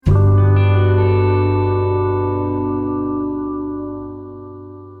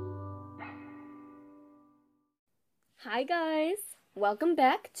Hi guys! Welcome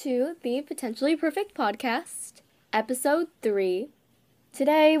back to the Potentially Perfect Podcast, Episode 3.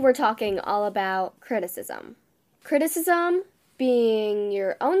 Today we're talking all about criticism. Criticism being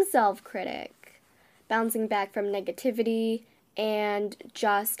your own self-critic, bouncing back from negativity, and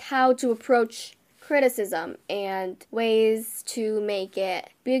just how to approach criticism and ways to make it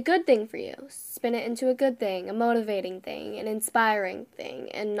be a good thing for you. Spin it into a good thing, a motivating thing, an inspiring thing,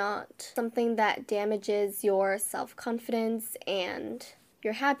 and not something that damages your self-confidence and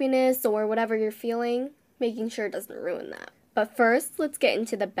your happiness or whatever you're feeling, making sure it doesn't ruin that. But first, let's get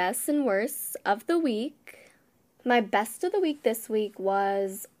into the bests and worsts of the week. My best of the week this week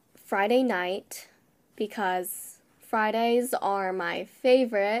was Friday night, because Fridays are my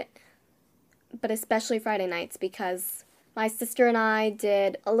favorite, but especially Friday nights because my sister and I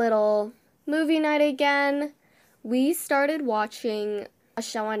did a little movie night again. We started watching a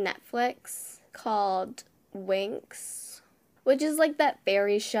show on Netflix called Winx, which is like that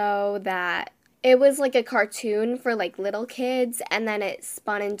fairy show that it was like a cartoon for like little kids, and then it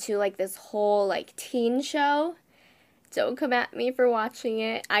spun into like this whole like teen show. Don't come at me for watching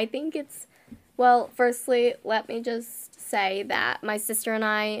it. I think it's, well, firstly, let me just say that my sister and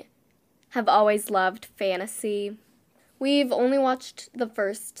I have always loved fantasy. We've only watched the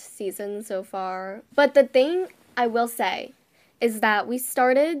first season so far. But the thing I will say is that we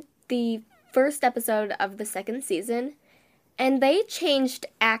started the first episode of the second season, and they changed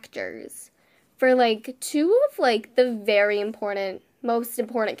actors for like two of like the very important, most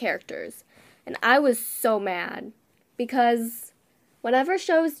important characters. And I was so mad because whenever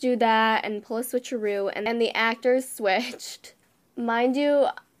shows do that and pull a switcheroo and the actors switched, mind you,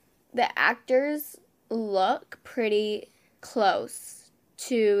 the actors look pretty close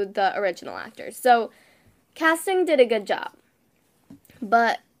to the original actors. So casting did a good job.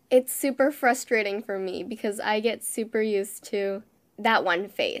 But it's super frustrating for me because I get super used to that one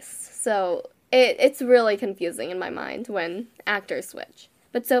face. So it's really confusing in my mind when actors switch.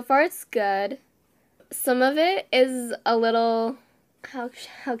 But so far it's good. Some of it is a little, how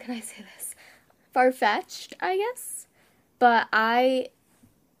can I say this? Far-fetched, I guess. But I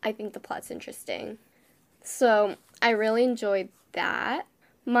think the plot's interesting. So I really enjoyed that.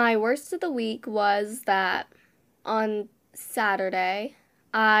 My worst of the week was that on Saturday,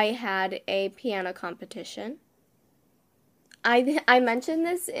 I had a piano competition. I mentioned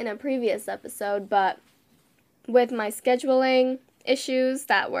this in a previous episode, but with my scheduling issues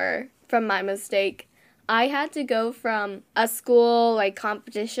that were from my mistake, I had to go from a school like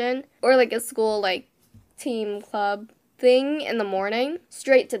competition or like a school like team club thing in the morning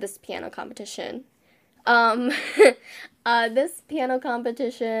straight to this piano competition. This piano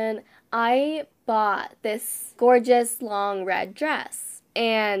competition, I bought this gorgeous long red dress,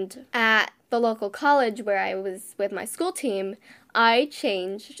 and at the local college where I was with my school team, I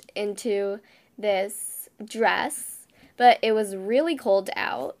changed into this dress, but it was really cold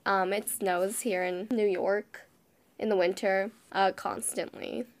out. It snows here in New York in the winter,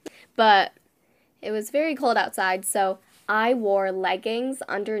 constantly, but it was very cold outside, so I wore leggings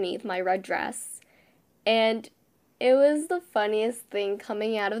underneath my red dress, and it was the funniest thing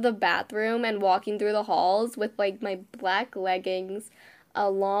coming out of the bathroom and walking through the halls with, like, my black leggings, a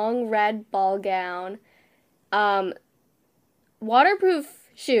long red ball gown, waterproof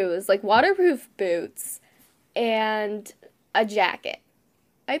shoes, like waterproof boots, and a jacket.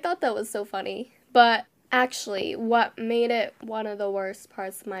 I thought that was so funny, but actually, what made it one of the worst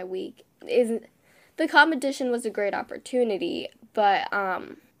parts of my week is the competition was a great opportunity, but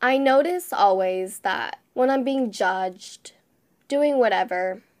I notice always that when I'm being judged, doing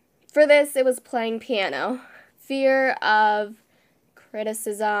whatever, for this it was playing piano, fear of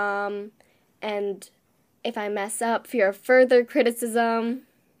criticism, and if I mess up, fear of further criticism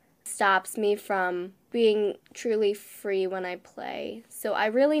stops me from being truly free when I play. So I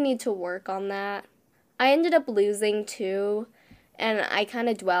really need to work on that. I ended up losing too, and I kind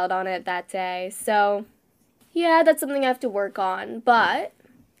of dwelled on it that day. So, yeah, that's something I have to work on. But,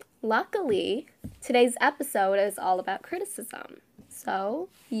 luckily, today's episode is all about criticism. So,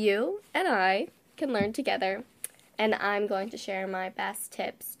 you and I can learn together. And I'm going to share my best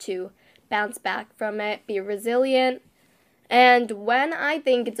tips to bounce back from it, be resilient, and when I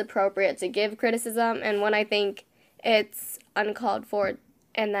think it's appropriate to give criticism and when I think it's uncalled for,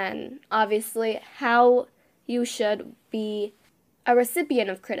 and then, obviously, how you should be a recipient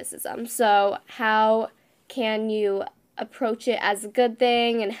of criticism. So how can you approach it as a good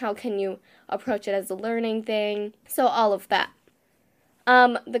thing, and how can you approach it as a learning thing? So all of that.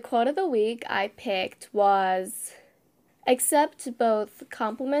 The quote of the week I picked was, accept both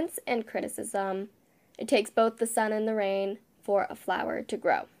compliments and criticism. It takes both the sun and the rain for a flower to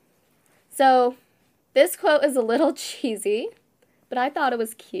grow. So, this quote is a little cheesy, but I thought it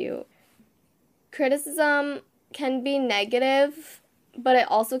was cute. Criticism can be negative, but it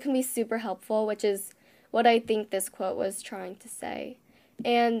also can be super helpful, which is what I think this quote was trying to say.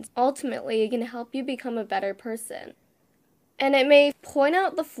 And ultimately, it can help you become a better person. And it may point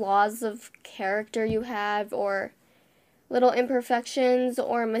out the flaws of character you have, or little imperfections,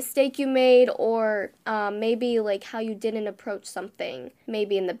 or a mistake you made, or maybe like how you didn't approach something,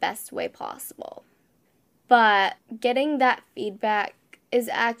 maybe in the best way possible. But getting that feedback is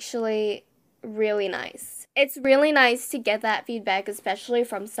actually really nice. It's really nice to get that feedback, especially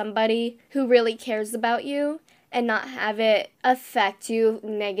from somebody who really cares about you, and not have it affect you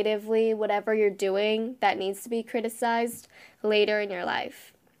negatively, whatever you're doing that needs to be criticized later in your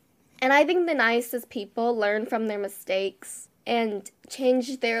life. And I think the nicest people learn from their mistakes and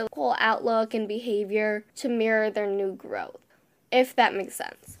change their whole outlook and behavior to mirror their new growth, if that makes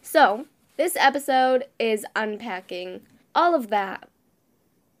sense. So, this episode is unpacking all of that.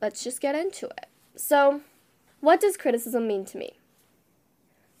 Let's just get into it. So, what does criticism mean to me?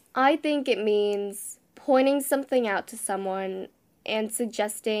 I think it means pointing something out to someone and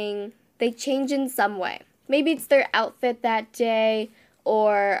suggesting they change in some way. Maybe it's their outfit that day,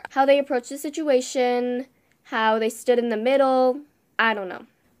 or how they approached the situation, how they stood in the middle. I don't know.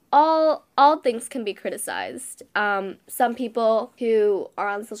 All things can be criticized. Some people who are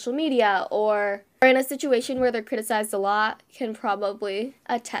on social media or are in a situation where they're criticized a lot can probably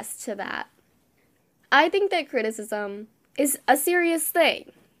attest to that. I think that criticism is a serious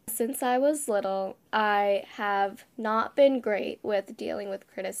thing. Since I was little, I have not been great with dealing with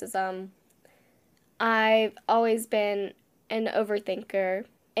criticism. I've always been an overthinker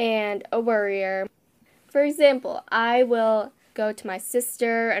and a worrier. For example, I will go to my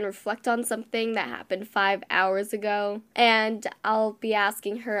sister and reflect on something that happened 5 hours ago, and I'll be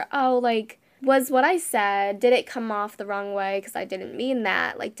asking her, was what I said, did it come off the wrong way because I didn't mean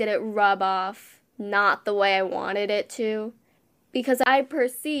that? Did it rub off not the way I wanted it to? Because I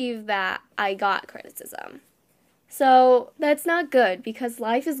perceive that I got criticism. So that's not good, because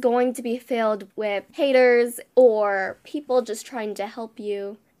life is going to be filled with haters or people just trying to help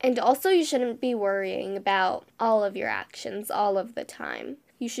you. And also, you shouldn't be worrying about all of your actions all of the time.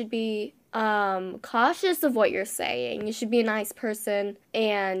 You should be cautious of what you're saying. You should be a nice person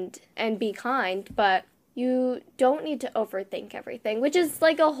and be kind, but you don't need to overthink everything, which is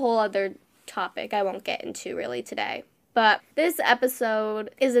like a whole other topic I won't get into really today. But this episode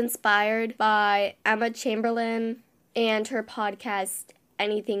is inspired by Emma Chamberlain and her podcast,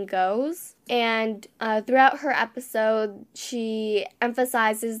 Anything Goes. And throughout her episode, she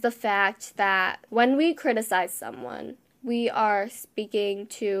emphasizes the fact that when we criticize someone, we are speaking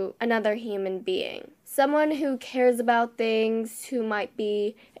to another human being. Someone who cares about things, who might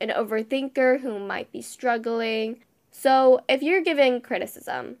be an overthinker, who might be struggling. So if you're giving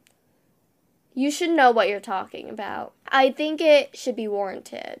criticism, you should know what you're talking about. I think it should be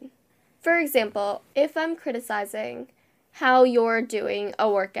warranted. For example, if I'm criticizing how you're doing a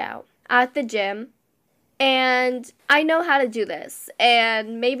workout at the gym, and I know how to do this,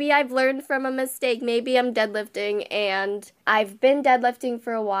 and maybe I've learned from a mistake, maybe I'm deadlifting, and I've been deadlifting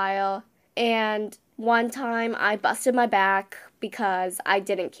for a while, and one time I busted my back because I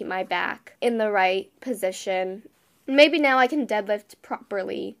didn't keep my back in the right position. Maybe now I can deadlift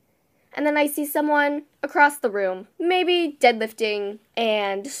properly. And then I see someone across the room, maybe deadlifting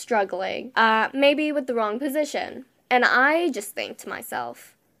and struggling, maybe with the wrong position. And I just think to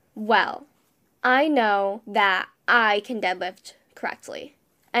myself, well, I know that I can deadlift correctly.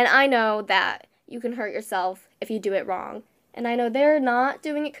 And I know that you can hurt yourself if you do it wrong. And I know they're not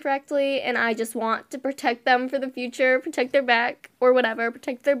doing it correctly, and I just want to protect them for the future, protect their back or whatever,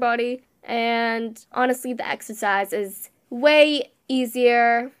 protect their body. And honestly, the exercise is way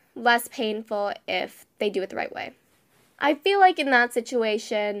easier, less painful if they do it the right way. I feel like in that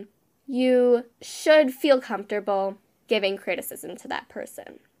situation, you should feel comfortable giving criticism to that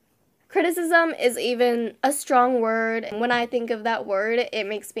person. Criticism is even a strong word. And when I think of that word, it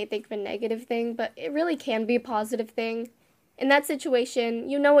makes me think of a negative thing, but it really can be a positive thing. In that situation,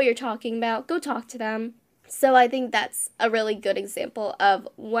 you know what you're talking about. Go talk to them. So I think that's a really good example of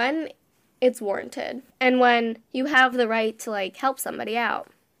when it's warranted and when you have the right to help somebody out.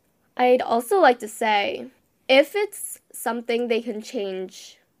 I'd also like to say, if it's something they can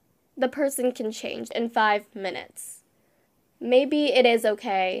change, the person can change in 5 minutes. Maybe it is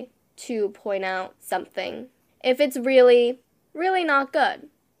okay to point out something if it's really, really not good.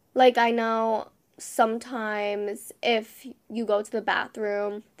 I know sometimes if you go to the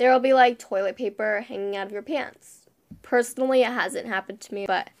bathroom, there will be like toilet paper hanging out of your pants. Personally, it hasn't happened to me,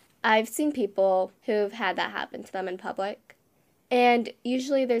 but I've seen people who've had that happen to them in public. And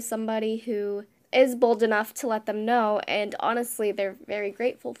usually there's somebody who is bold enough to let them know, and honestly, they're very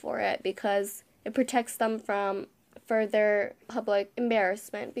grateful for it because it protects them from further public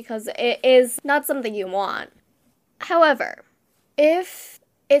embarrassment because it is not something you want. However, if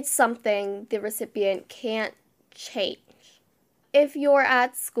it's something the recipient can't change, if you're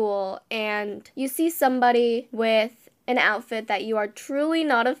at school and you see somebody with an outfit that you are truly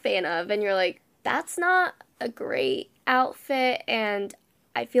not a fan of and you're like, that's not a great outfit and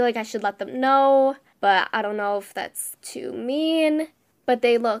I feel like I should let them know, but I don't know if that's too mean, but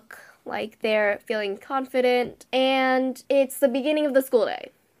they look like they're feeling confident and it's the beginning of the school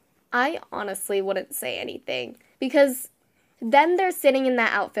day, I honestly wouldn't say anything because then they're sitting in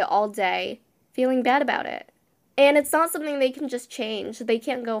that outfit all day feeling bad about it. And it's not something they can just change. They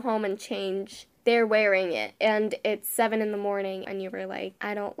can't go home and change. They're wearing it and it's 7 in the morning and you were like,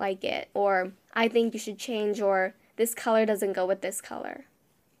 I don't like it, or I think you should change, or this color doesn't go with this color.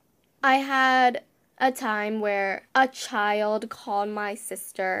 I had a time where a child called my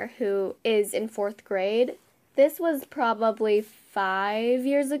sister who is in 4th grade. This was probably 5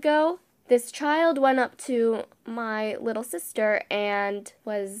 years ago. This child went up to my little sister and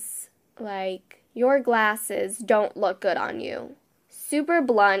was like, your glasses don't look good on you. Super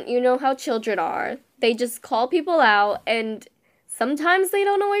blunt, you know how children are. They just call people out and sometimes they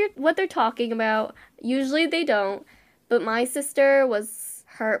don't know what they're talking about. Usually they don't. But my sister was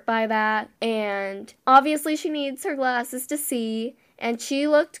hurt by that and obviously she needs her glasses to see and she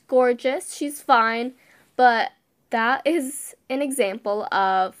looked gorgeous. She's fine. But that is an example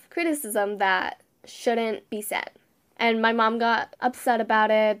of criticism that shouldn't be said. And my mom got upset about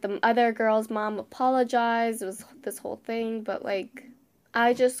it. The other girl's mom apologized. It was this whole thing. But,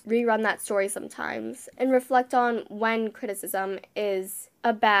 I just rerun that story sometimes and reflect on when criticism is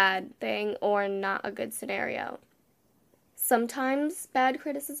a bad thing or not a good scenario. Sometimes bad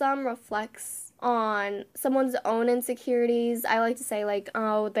criticism reflects on someone's own insecurities. I like to say,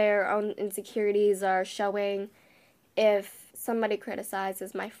 their own insecurities are showing. If somebody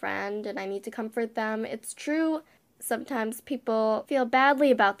criticizes my friend and I need to comfort them, it's true. Sometimes people feel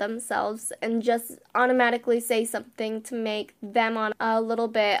badly about themselves and just automatically say something to make them on a little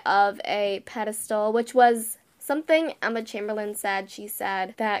bit of a pedestal, which was something Emma Chamberlain said. She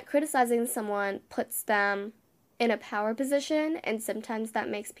said that criticizing someone puts them in a power position, and sometimes that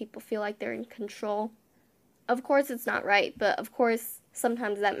makes people feel like they're in control. Of course, it's not right, but of course,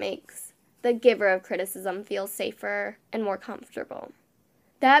 sometimes that makes the giver of criticism feel safer and more comfortable.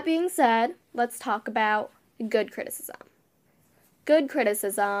 That being said, let's talk about good criticism. Good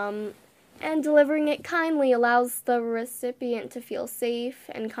criticism and delivering it kindly allows the recipient to feel safe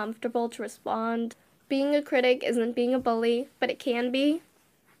and comfortable to respond. Being a critic isn't being a bully, but it can be.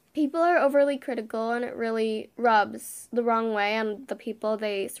 People are overly critical and it really rubs the wrong way on the people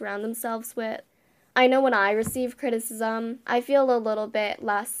they surround themselves with. I know when I receive criticism, I feel a little bit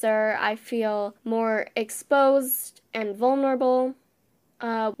lesser. I feel more exposed and vulnerable.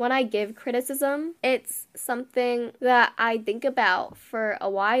 When I give criticism, it's something that I think about for a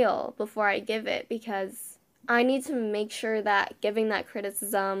while before I give it because I need to make sure that giving that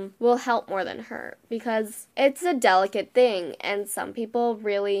criticism will help more than hurt because it's a delicate thing and some people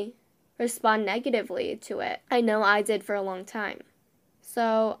really respond negatively to it. I know I did for a long time.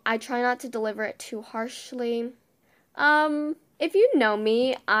 So I try not to deliver it too harshly. If you know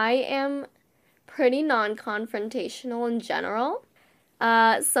me, I am pretty non-confrontational in general.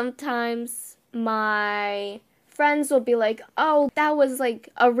 Sometimes my friends will be like, oh, that was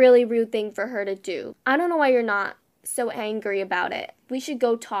a really rude thing for her to do. I don't know why you're not so angry about it. We should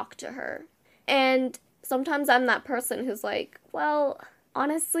go talk to her. And sometimes I'm that person who's like, well,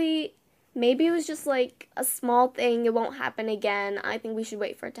 honestly, maybe it was just a small thing. It won't happen again. I think we should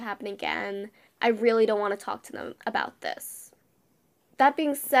wait for it to happen again. I really don't want to talk to them about this. That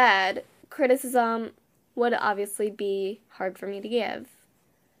being said, criticism would obviously be hard for me to give.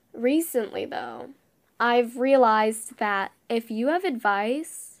 Recently, though, I've realized that if you have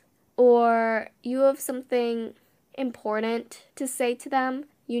advice or you have something important to say to them,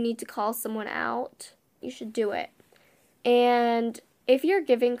 you need to call someone out, you should do it. And if you're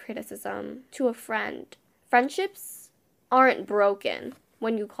giving criticism to a friend, friendships aren't broken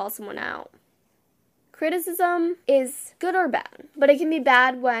when you call someone out. Criticism is good or bad, but it can be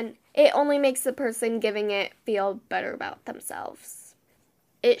bad when it only makes the person giving it feel better about themselves.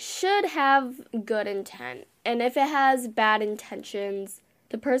 It should have good intent, and if it has bad intentions,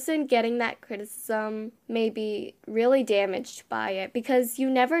 the person getting that criticism may be really damaged by it, because you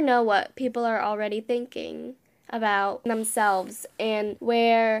never know what people are already thinking about themselves and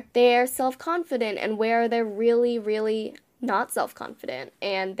where they're self-confident and where they're really, really not self-confident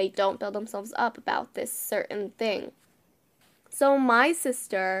and they don't build themselves up about this certain thing. So my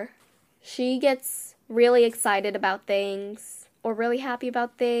sister, she gets really excited about things or really happy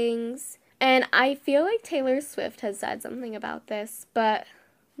about things. And I feel like Taylor Swift has said something about this, but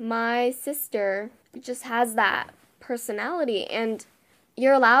my sister just has that personality, and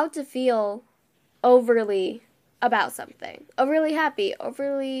you're allowed to feel overly about something, overly happy,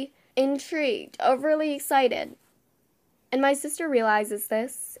 overly intrigued, overly excited. And my sister realizes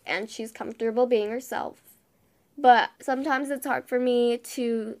this, and she's comfortable being herself. But sometimes it's hard for me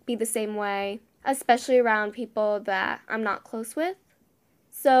to be the same way, especially around people that I'm not close with.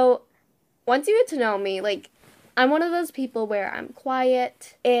 So once you get to know me, like, I'm one of those people where I'm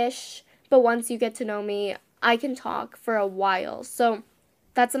quiet-ish, but once you get to know me, I can talk for a while. So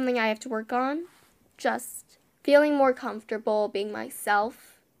that's something I have to work on, just feeling more comfortable being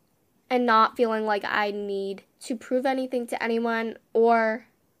myself and not feeling like I need to prove anything to anyone or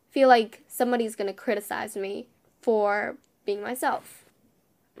feel like somebody's going to criticize me for being myself.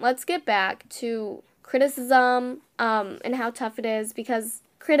 Let's get back to criticism and how tough it is, because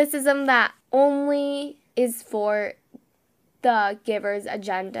criticism that only is for the giver's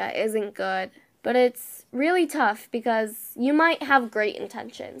agenda isn't good. But it's really tough because you might have great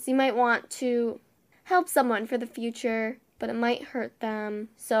intentions. You might want to help someone for the future, but it might hurt them.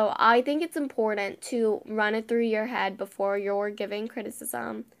 So I think it's important to run it through your head before you're giving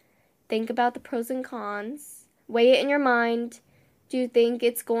criticism. Think about the pros and cons. Weigh it in your mind. Do you think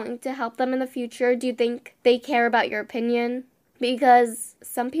it's going to help them in the future? Do you think they care about your opinion? Because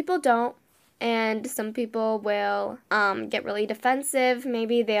some people don't, and some people will get really defensive.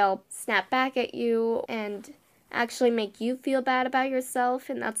 Maybe they'll snap back at you and actually make you feel bad about yourself,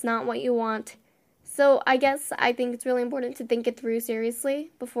 and that's not what you want. So I think it's really important to think it through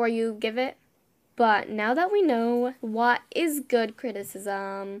seriously before you give it. But now that we know what is good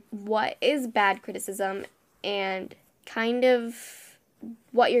criticism, what is bad criticism, and kind of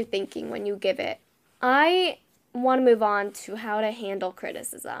what you're thinking when you give it, I want to move on to how to handle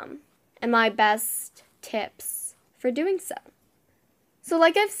criticism and my best tips for doing so. So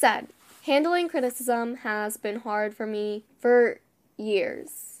like I've said, handling criticism has been hard for me for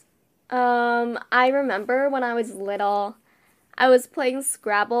years. I remember when I was little, I was playing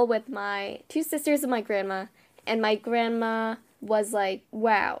Scrabble with my two sisters and my grandma was like,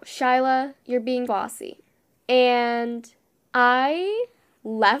 "Wow, Shyla, you're being bossy." And I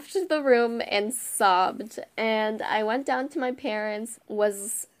left the room and sobbed, and I went down to my parents,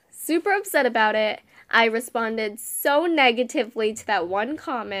 was super upset about it. I responded so negatively to that one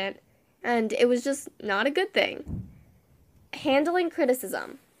comment, and it was just not a good thing. Handling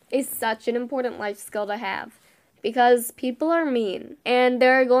criticism is such an important life skill to have, because people are mean, and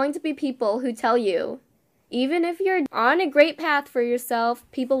there are going to be people who tell you, even if you're on a great path for yourself,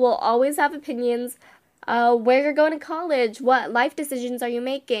 people will always have opinions. Where you're going to college, what life decisions are you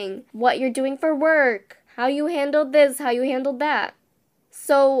making, what you're doing for work, how you handled this, how you handled that.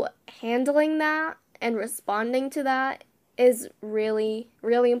 So handling that and responding to that is really,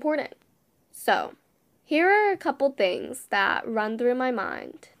 really important. So here are a couple things that run through my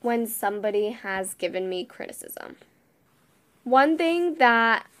mind when somebody has given me criticism. One thing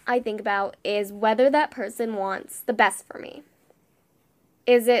that I think about is whether that person wants the best for me.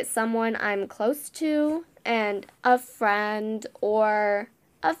 Is it someone I'm close to and a friend or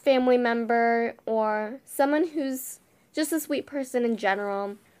a family member or someone who's just a sweet person in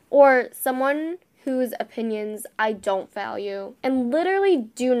general, or someone whose opinions I don't value and literally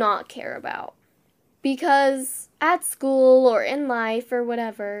do not care about? Because at school or in life or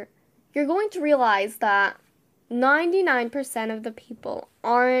whatever, you're going to realize that 99% of the people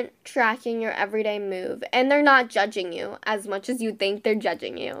aren't tracking your everyday move, and they're not judging you as much as you think they're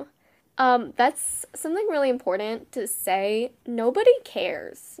judging you. That's something really important to say. Nobody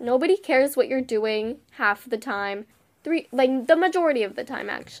cares. Nobody cares what you're doing half the time. The majority of the time,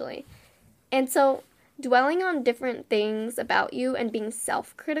 actually. And so, dwelling on different things about you and being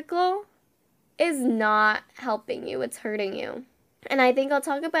self-critical is not helping you. It's hurting you. And I think I'll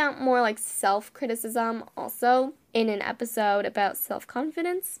talk about more like self-criticism also in an episode about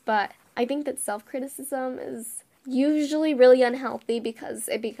self-confidence, but I think that self-criticism is usually really unhealthy because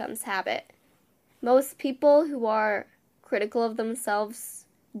it becomes habit. Most people who are critical of themselves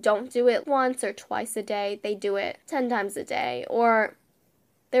don't do it once or twice a day. They do it 10 times a day, or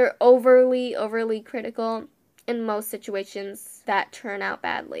they're overly critical in most situations that turn out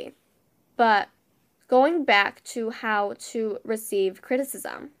badly. But going back to how to receive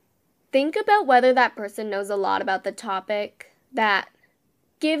criticism, think about whether that person knows a lot about the topic that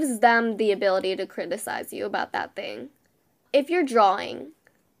gives them the ability to criticize you about that thing. If you're drawing,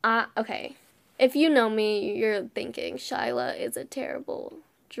 okay, if you know me, you're thinking Shyla is a terrible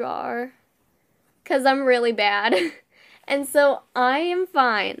drawer, because I'm really bad. And so I am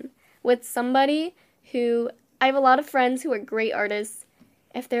fine with somebody who, I have a lot of friends who are great artists.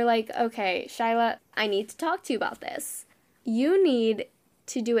 If they're like, okay, Shyla, I need to talk to you about this. You need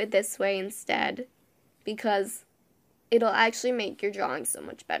to do it this way instead, because it'll actually make your drawing so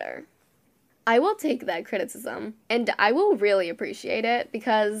much better. I will take that criticism, and I will really appreciate it,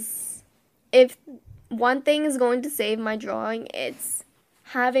 because if one thing is going to save my drawing, it's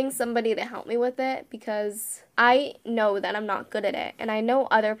having somebody to help me with it, because I know that I'm not good at it, and I know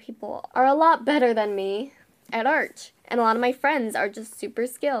other people are a lot better than me at art, and a lot of my friends are just super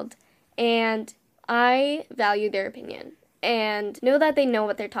skilled, and I value their opinion, and know that they know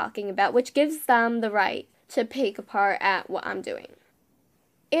what they're talking about, which gives them the right to pick apart at what I'm doing.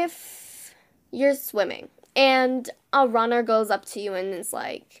 If you're swimming, and a runner goes up to you and is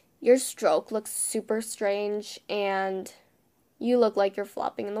like, your stroke looks super strange, and you look like you're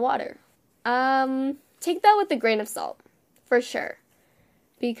flopping in the water. Take that with a grain of salt, for sure.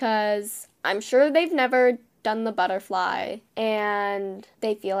 Because I'm sure they've never done the butterfly, and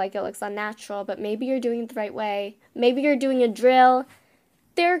they feel like it looks unnatural, but maybe you're doing it the right way. Maybe you're doing a drill.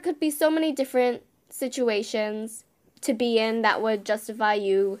 There could be so many different situations to be in that would justify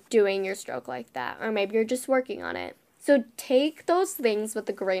you doing your stroke like that. Or maybe you're just working on it. So take those things with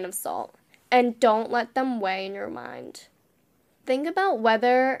a grain of salt, and don't let them weigh in your mind. Think about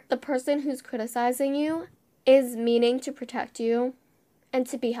whether the person who's criticizing you is meaning to protect you and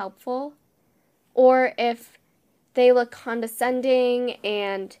to be helpful, or if they look condescending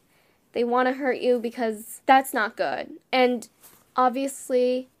and they want to hurt you, because that's not good. And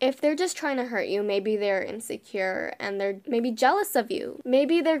obviously, if they're just trying to hurt you, maybe they're insecure and they're maybe jealous of you.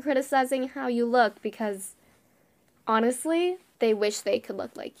 Maybe they're criticizing how you look because, honestly, they wish they could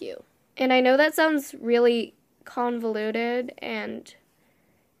look like you. And I know that sounds really convoluted and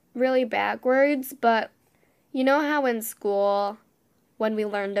really backwards, but you know how in school, when we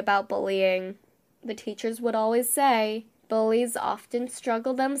learned about bullying, the teachers would always say, bullies often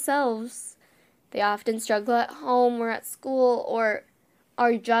struggle themselves. They often struggle at home or at school, or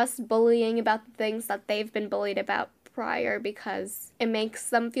are just bullying about the things that they've been bullied about prior, because it makes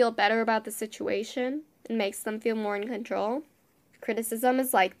them feel better about the situation. It makes them feel more in control. Criticism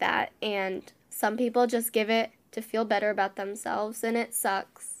is like that, and some people just give it to feel better about themselves, and it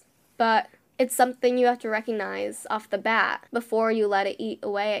sucks. But it's something you have to recognize off the bat before you let it eat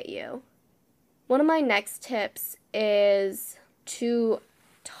away at you. One of my next tips is to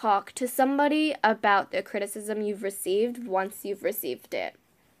talk to somebody about the criticism you've received once you've received it.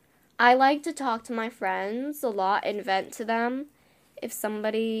 I like to talk to my friends a lot and vent to them if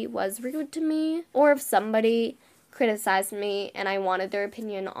somebody was rude to me, or if somebody criticized me and I wanted their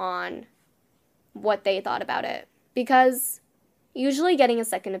opinion on what they thought about it. Because usually getting a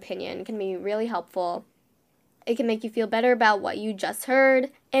second opinion can be really helpful. It can make you feel better about what you just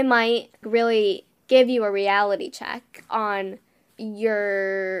heard. It might really give you a reality check on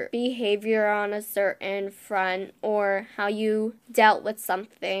your behavior on a certain front, or how you dealt with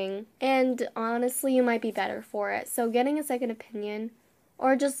something. And honestly, you might be better for it. So getting a second opinion,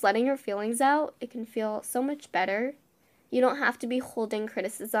 or just letting your feelings out, it can feel so much better. You don't have to be holding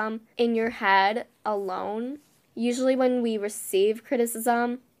criticism in your head alone. Usually when we receive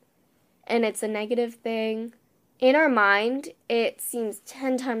criticism and it's a negative thing, in our mind, it seems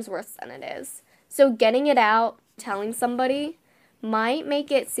 10 times worse than it is. So getting it out, telling somebody, might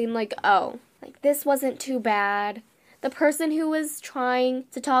make it seem like, oh, like this wasn't too bad. The person who was trying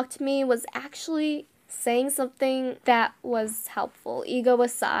to talk to me was actually saying something that was helpful, ego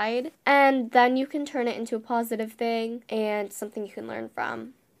aside, and then you can turn it into a positive thing and something you can learn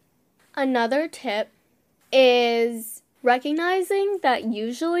from. Another tip is recognizing that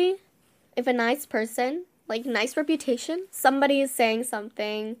usually if a nice person, like nice reputation, somebody is saying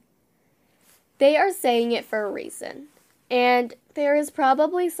something, they are saying it for a reason. And there is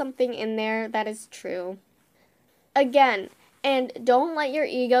probably something in there that is true. Again, and don't let your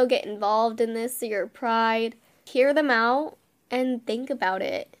ego get involved in this, or your pride. Hear them out and think about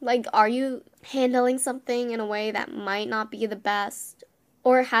it. Like, are you handling something in a way that might not be the best?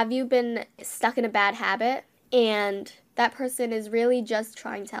 Or have you been stuck in a bad habit and that person is really just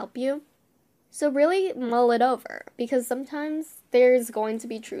trying to help you? So really mull it over, because sometimes there's going to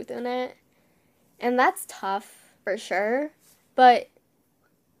be truth in it. And that's tough, for sure. But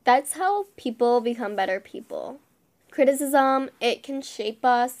that's how people become better people. Criticism, it can shape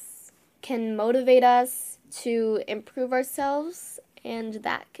us, can motivate us to improve ourselves, and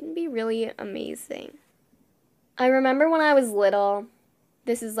that can be really amazing. I remember when I was little,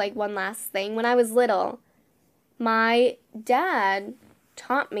 this is like one last thing, when I was little, my dad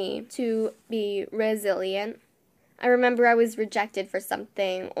taught me to be resilient. I remember I was rejected for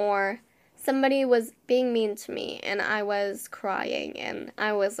something, or somebody was being mean to me and I was crying and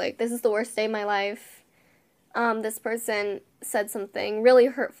I was like, this is the worst day of my life. This person said something really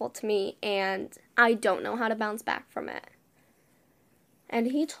hurtful to me and I don't know how to bounce back from it.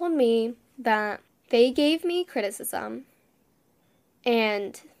 And he told me that they gave me criticism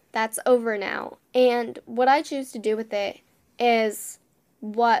and that's over now. And what I choose to do with it is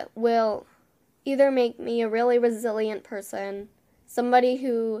what will either make me a really resilient person, somebody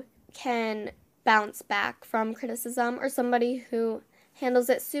who can bounce back from criticism, or somebody who handles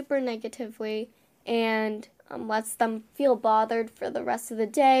it super negatively and lets them feel bothered for the rest of the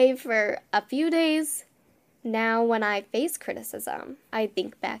day, for a few days. Now when I face criticism, I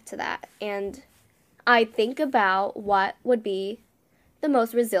think back to that and I think about what would be the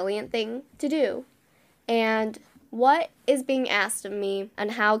most resilient thing to do and what is being asked of me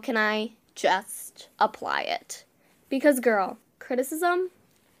and how can I just apply it. Because girl, criticism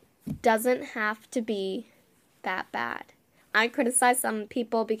doesn't have to be that bad. I criticize some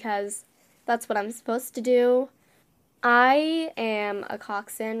people because that's what I'm supposed to do. I am a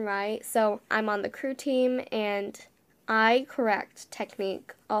coxswain, right? So I'm on the crew team and I correct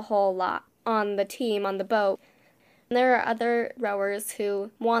technique a whole lot on the team, on the boat. And there are other rowers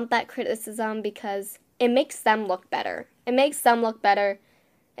who want that criticism because it makes them look better. It makes them look better.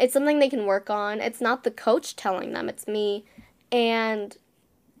 It's something they can work on. It's not the coach telling them, it's me. And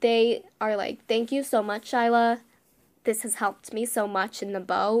they are like, thank you so much, Shyla. This has helped me so much in the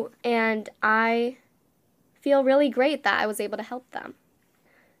boat. And I feel really great that I was able to help them.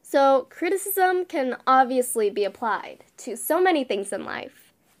 So criticism can obviously be applied to so many things in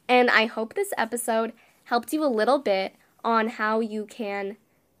life. And I hope this episode helped you a little bit on how you can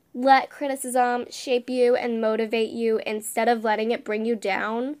let criticism shape you and motivate you instead of letting it bring you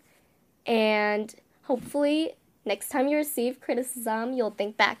down. And hopefully next time you receive criticism, you'll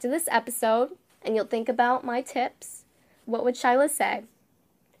think back to this episode and you'll think about my tips. What would Shyla say?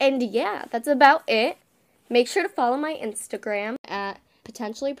 And yeah, that's about it. Make sure to follow my Instagram at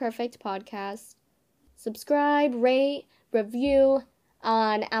Potentially Perfect Podcast. Subscribe, rate, review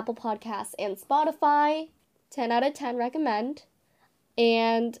on Apple Podcasts and Spotify. 10 out of 10 recommend.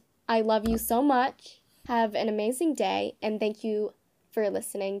 And I love you so much. Have an amazing day, and thank you for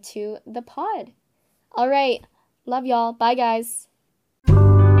listening to the pod. All right. Love y'all. Bye, guys.